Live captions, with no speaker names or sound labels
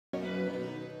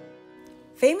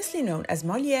Famously known as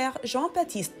Moliere,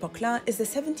 Jean-Baptiste Poquelin is a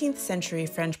 17th century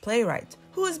French playwright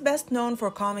who is best known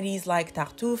for comedies like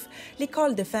Tartuffe,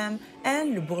 L'École des Femmes,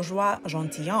 and Le Bourgeois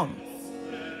Gentilhomme.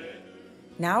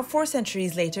 Now, 4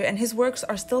 centuries later, and his works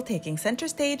are still taking center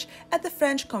stage at the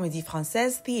French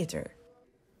Comédie-Française theatre.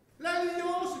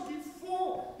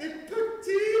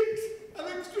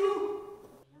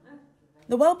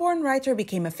 The well-born writer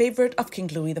became a favorite of King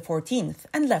Louis XIV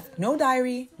and left no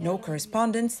diary, no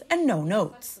correspondence, and no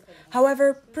notes.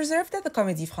 However, preserved at the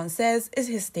Comédie-Française is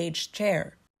his stage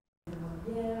chair.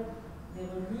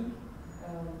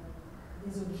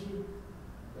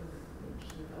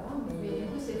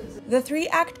 The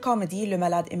 3-act comedy Le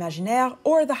Malade, imaginaire,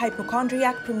 or The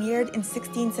Hypochondriac, premiered in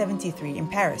 1673 in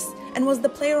Paris and was the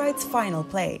playwright's final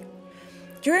play.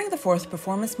 During the 4th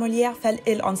performance, Molière fell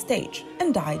ill on stage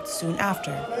and died soon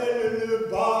after.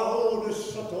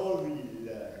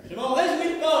 Je m'en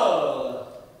réjouis fort.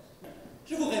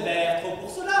 Je vous révère trop pour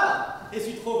cela, et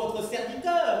suis trop votre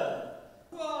serviteur.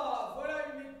 Voilà